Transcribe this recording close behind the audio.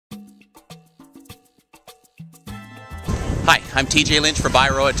Hi, I'm TJ Lynch for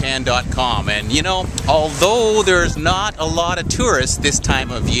Roatan.com, and you know, although there's not a lot of tourists this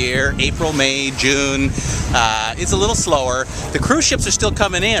time of year, April, May, June, it's a little slower. The cruise ships are still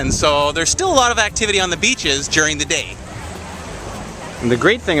coming in, so there's still a lot of activity on the beaches during the day. And the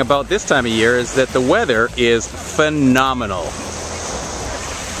great thing about this time of year is that the weather is phenomenal.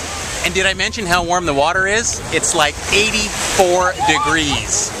 And did I mention how warm the water is? It's like 84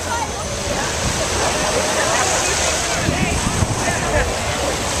 degrees.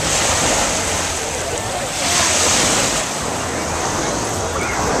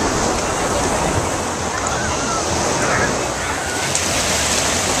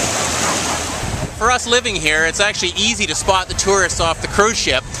 For us living here, it's actually easy to spot the tourists off the cruise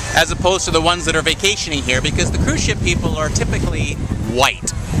ship as opposed to the ones that are vacationing here, because the cruise ship people are typically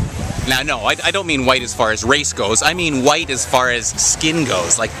white. Now, no, I don't mean white as far as race goes. I mean white as far as skin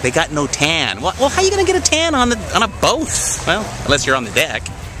goes. Like, they got no tan. Well, how are you going to get a tan on a boat? Well, unless you're on the deck.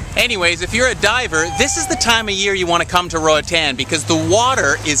 Anyways, if you're a diver, this is the time of year you want to come to Roatan, because the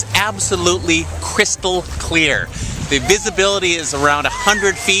water is absolutely crystal clear. The visibility is around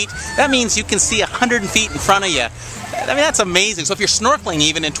 100 feet. That means you can see 100 feet in front of you. I mean, that's amazing. So if you're snorkeling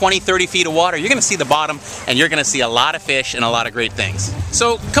even in 20, 30 feet of water, you're going to see the bottom, and you're going to see a lot of fish and a lot of great things.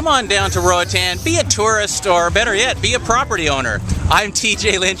 So come on down to Roatan, be a tourist, or better yet, be a property owner. I'm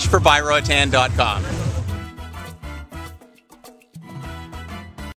TJ Lynch for Roatan.com.